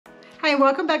Hi,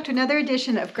 welcome back to another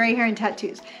edition of Gray Hair and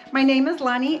Tattoos. My name is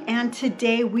Lonnie, and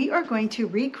today we are going to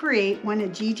recreate one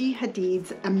of Gigi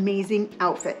Hadid's amazing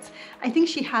outfits. I think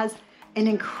she has an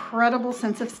incredible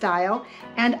sense of style,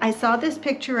 and I saw this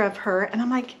picture of her and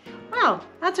I'm like, wow,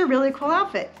 that's a really cool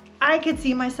outfit. I could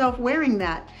see myself wearing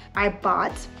that. I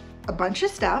bought a bunch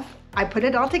of stuff, I put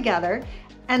it all together,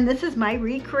 and this is my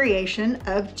recreation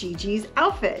of Gigi's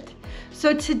outfit.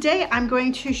 So today I'm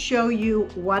going to show you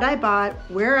what I bought,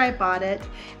 where I bought it,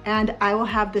 and I will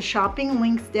have the shopping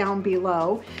links down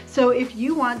below. So if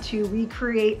you want to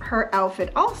recreate her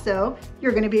outfit also,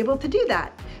 you're going to be able to do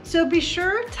that. So be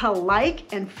sure to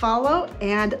like and follow,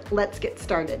 and let's get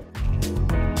started.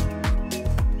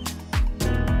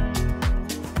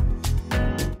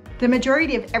 The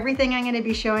majority of everything I'm going to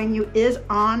be showing you is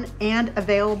on and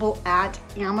available at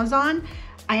Amazon.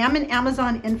 I am an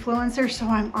Amazon influencer, so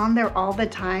I'm on there all the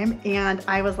time, and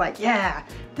I was like, yeah,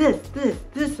 this,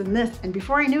 and this. And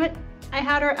before I knew it, I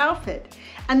had her outfit.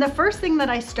 And the first thing that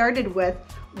I started with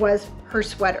was her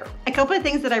sweater. A couple of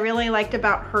things that I really liked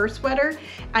about her sweater.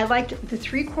 I liked the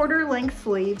 3/4 length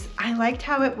sleeves. I liked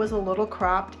how it was a little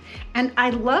cropped. And I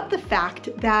love the fact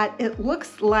that it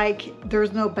looks like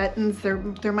there's no buttons.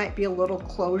 There might be a little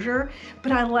closure,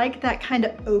 but I like that kind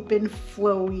of open,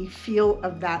 flowy feel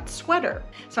of that sweater.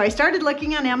 So I started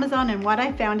looking on Amazon, and what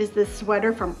I found is this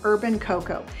sweater from Urban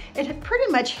Coco. It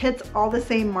pretty much hits all the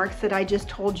same marks that I just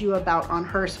told you about on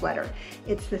her sweater.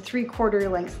 It's the 3/4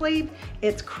 length sleeve,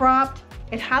 it's cropped,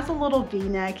 it has a little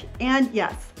V-neck, and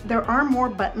yes, there are more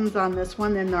buttons on this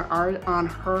one than there are on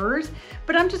hers,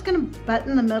 but I'm just gonna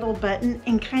button the middle button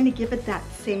and kind of give it that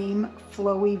same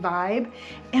flowy vibe,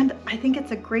 and I think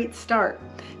it's a great start.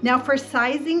 Now for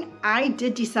sizing, I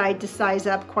did decide to size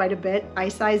up quite a bit. I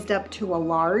sized up to a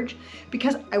large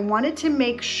because I wanted to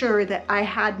make sure that I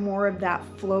had more of that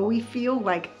flowy feel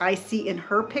like I see in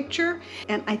her picture,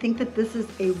 and I think that this is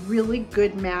a really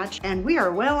good match, and we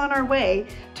are well on our way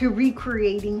to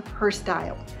recreating her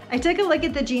style. I took a look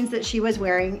at the jeans that she was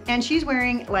wearing, and she's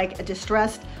wearing like a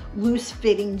distressed,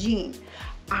 loose-fitting jean.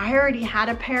 I already had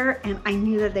a pair, and I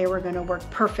knew that they were gonna work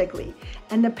perfectly.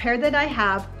 And the pair that I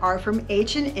have are from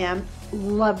H&M.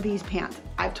 Love these pants.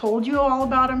 I've told you all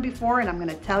about them before, and I'm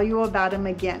gonna tell you about them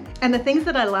again. And the things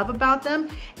that I love about them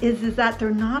is that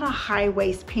they're not a high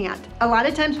waist pant. A lot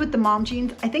of times with the mom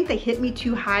jeans, I think they hit me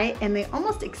too high, and they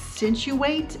almost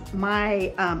accentuate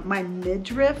my, my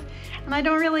midriff, and I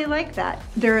don't really like that.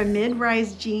 They're a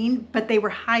mid-rise jean, but they were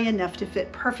high enough to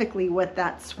fit perfectly with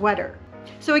that sweater.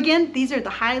 So again, these are the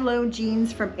high-low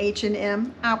jeans from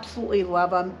H&M. Absolutely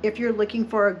love them. If you're looking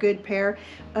for a good pair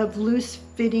of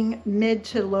loose-fitting mid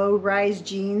to low-rise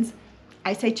jeans,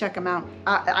 I say check them out.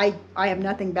 I have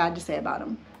nothing bad to say about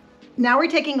them. Now we're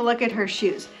taking a look at her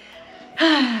shoes.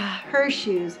 Her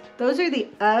shoes. Those are the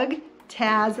UGG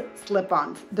Taz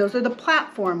slip-ons. Those are the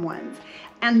platform ones,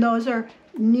 and those are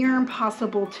near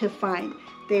impossible to find.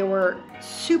 They were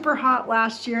super hot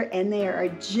last year, and they are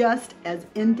just as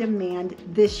in demand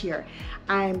this year.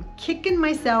 I'm kicking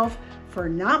myself for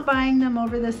not buying them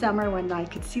over the summer when I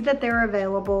could see that they're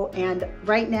available, and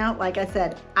right now, like I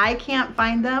said, I can't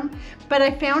find them, but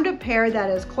I found a pair that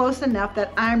is close enough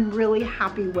that I'm really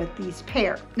happy with these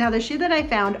pair. Now the shoe that I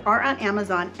found are on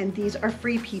Amazon, and these are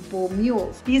Free People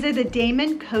mules. These are the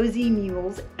Damon Cozy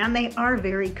mules, and they are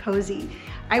very cozy.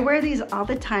 I wear these all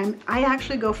the time. I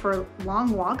actually go for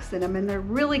long walks in them, and they're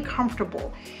really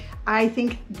comfortable. I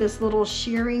think this little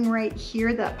shearing right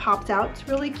here that pops out is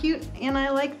really cute, and I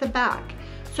like the back.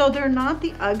 So they're not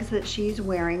the Uggs that she's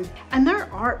wearing, and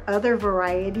there are other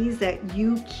varieties that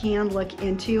you can look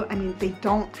into. I mean, they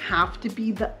don't have to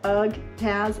be the UGG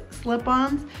Taz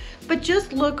slip-ons, but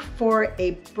just look for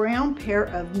a brown pair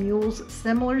of mules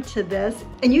similar to this,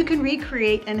 and you can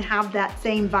recreate and have that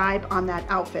same vibe on that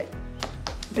outfit.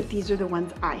 But these are the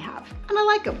ones I have, and I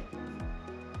like them.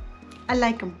 I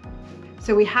like them.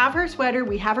 So we have her sweater,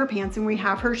 we have her pants, and we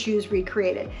have her shoes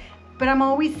recreated. But I'm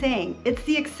always saying, it's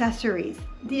the accessories.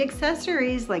 The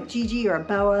accessories like Gigi or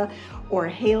Bella or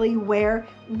Haley wear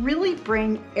really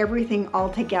bring everything all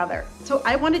together. So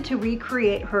I wanted to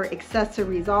recreate her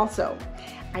accessories also.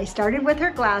 I started with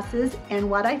her glasses, and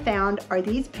what I found are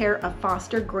these pair of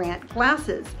Foster Grant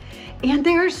glasses. And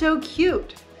they are so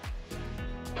cute.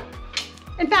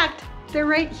 In fact, they're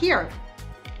right here.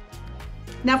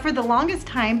 Now for the longest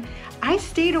time, I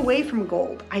stayed away from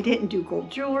gold. I didn't do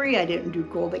gold jewelry, I didn't do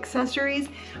gold accessories,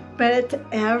 but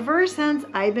ever since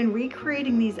I've been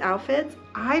recreating these outfits,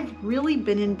 I've really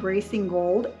been embracing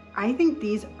gold. I think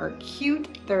these are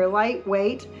cute, they're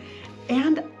lightweight,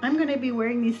 and I'm gonna be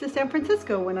wearing these to San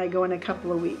Francisco when I go in a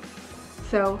couple of weeks.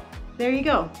 So there you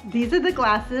go. These are the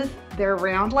glasses. They're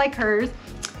round like hers.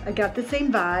 I got the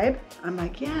same vibe. I'm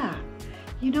like, yeah,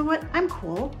 you know what? I'm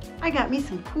cool. I got me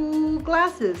some cool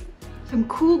glasses. Some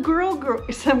cool girl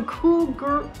glasses.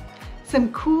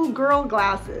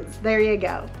 There you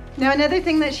go. Now another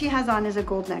thing that she has on is a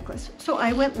gold necklace. So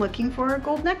I went looking for a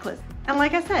gold necklace. And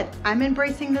like I said, I'm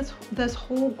embracing this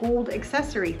whole gold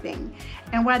accessory thing.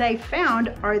 And what I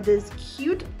found are this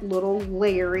cute little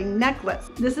layering necklace.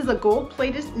 This is a gold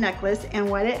plated necklace, and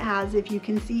what it has, if you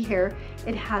can see here,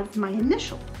 it has my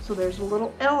initial. So there's a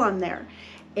little L on there.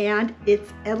 And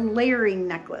it's a layering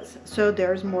necklace, so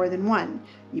there's more than one.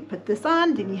 You put this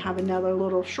on, then you have another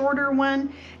little shorter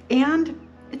one, and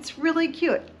it's really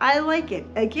cute. I like it.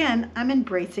 Again, I'm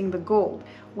embracing the gold.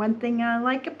 One thing I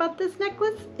like about this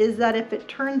necklace is that if it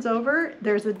turns over,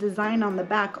 there's a design on the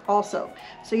back also,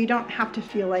 so you don't have to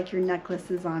feel like your necklace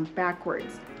is on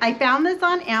backwards. I found this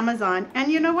on Amazon,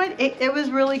 and you know what? It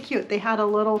was really cute. They had a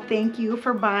little thank you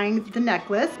for buying the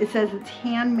necklace. It says it's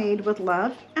handmade with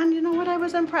love, and you know what? I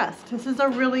was impressed. This is a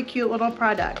really cute little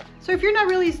product. So if you're not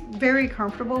really very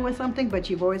comfortable with something, but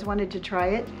you've always wanted to try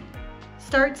it,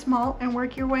 start small and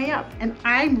work your way up. And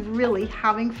I'm really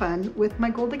having fun with my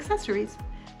gold accessories.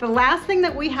 The last thing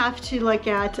that we have to look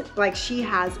at, like she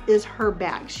has, is her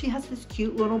bag. She has this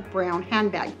cute little brown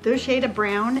handbag. Those shade of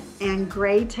brown and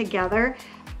gray together,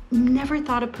 never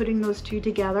thought of putting those two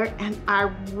together, and I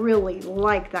really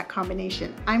like that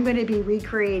combination. I'm going to be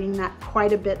recreating that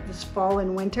quite a bit this fall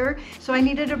and winter, so I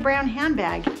needed a brown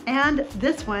handbag, and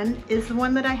this one is the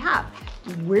one that I have.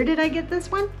 Where did I get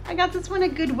this one? I got this one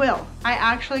at Goodwill. I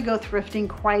actually go thrifting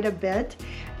quite a bit,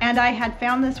 and I had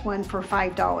found this one for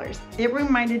 $5. It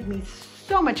reminded me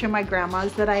so much of my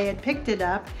grandma's that I had picked it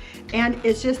up, and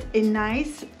it's just a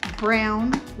nice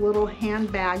brown little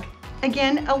handbag.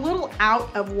 Again, a little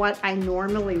out of what I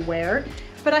normally wear,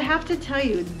 but I have to tell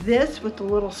you, this with the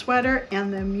little sweater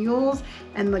and the mules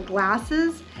and the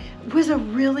glasses was a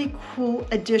really cool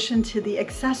addition to the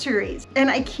accessories.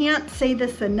 And I can't say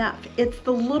this enough. It's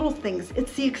the little things,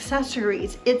 it's the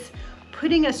accessories, it's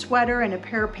putting a sweater and a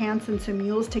pair of pants and some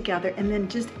mules together and then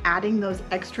just adding those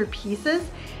extra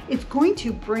pieces. It's going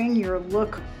to bring your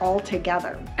look all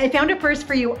together. I found a purse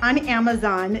for you on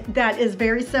Amazon that is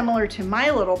very similar to my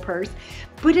little purse,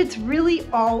 but it's really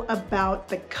all about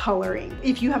the coloring.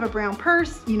 If you have a brown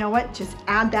purse, you know what? Just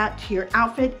add that to your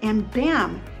outfit and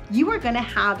bam, you are gonna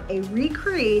have a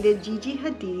recreated Gigi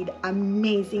Hadid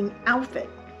amazing outfit.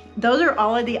 Those are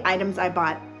all of the items I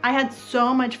bought. I had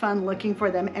so much fun looking for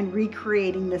them and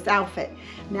recreating this outfit.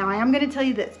 Now I am going to tell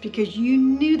you this because you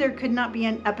knew there could not be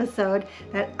an episode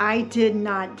that I did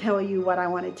not tell you what I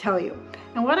want to tell you.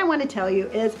 And what I want to tell you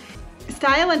is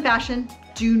style and fashion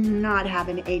do not have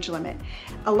an age limit.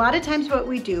 A lot of times what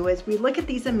we do is we look at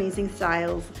these amazing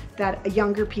styles that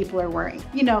younger people are wearing,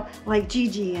 you know, like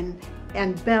Gigi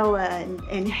and Bella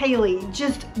and Haley,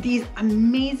 just these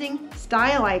amazing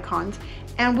style icons.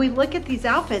 And we look at these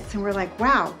outfits and we're like,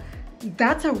 wow,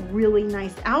 that's a really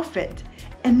nice outfit.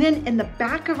 And then in the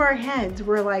back of our heads,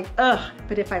 we're like, ugh,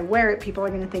 but if I wear it, people are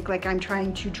gonna think like I'm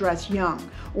trying to dress young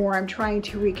or I'm trying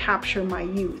to recapture my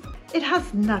youth. It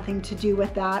has nothing to do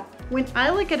with that. When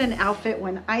I look at an outfit,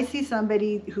 when I see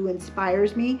somebody who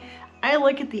inspires me, I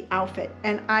look at the outfit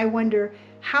and I wonder,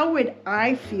 how would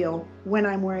I feel when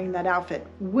I'm wearing that outfit?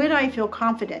 Would I feel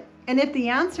confident? And if the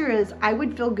answer is I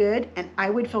would feel good and I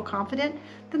would feel confident,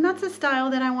 then that's a style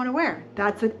that I want to wear.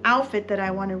 That's an outfit that I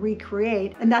want to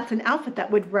recreate, and that's an outfit that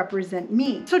would represent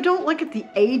me. So don't look at the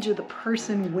age of the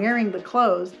person wearing the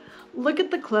clothes. Look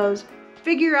at the clothes,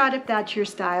 figure out if that's your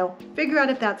style, figure out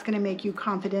if that's going to make you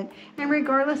confident, and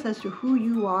regardless as to who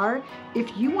you are,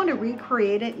 if you want to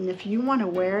recreate it and if you want to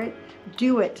wear it,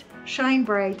 do it. Shine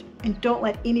bright, and don't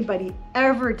let anybody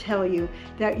ever tell you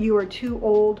that you are too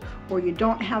old or you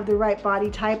don't have the right body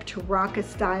type to rock a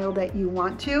style that you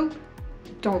want to.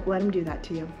 Don't let them do that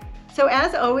to you. So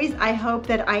as always, I hope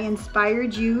that I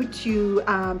inspired you to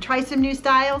try some new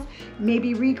styles,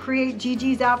 maybe recreate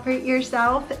Gigi's outfit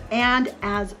yourself. And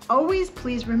as always,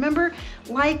 please remember,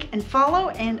 like and follow,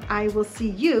 and I will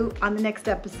see you on the next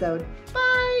episode. Bye.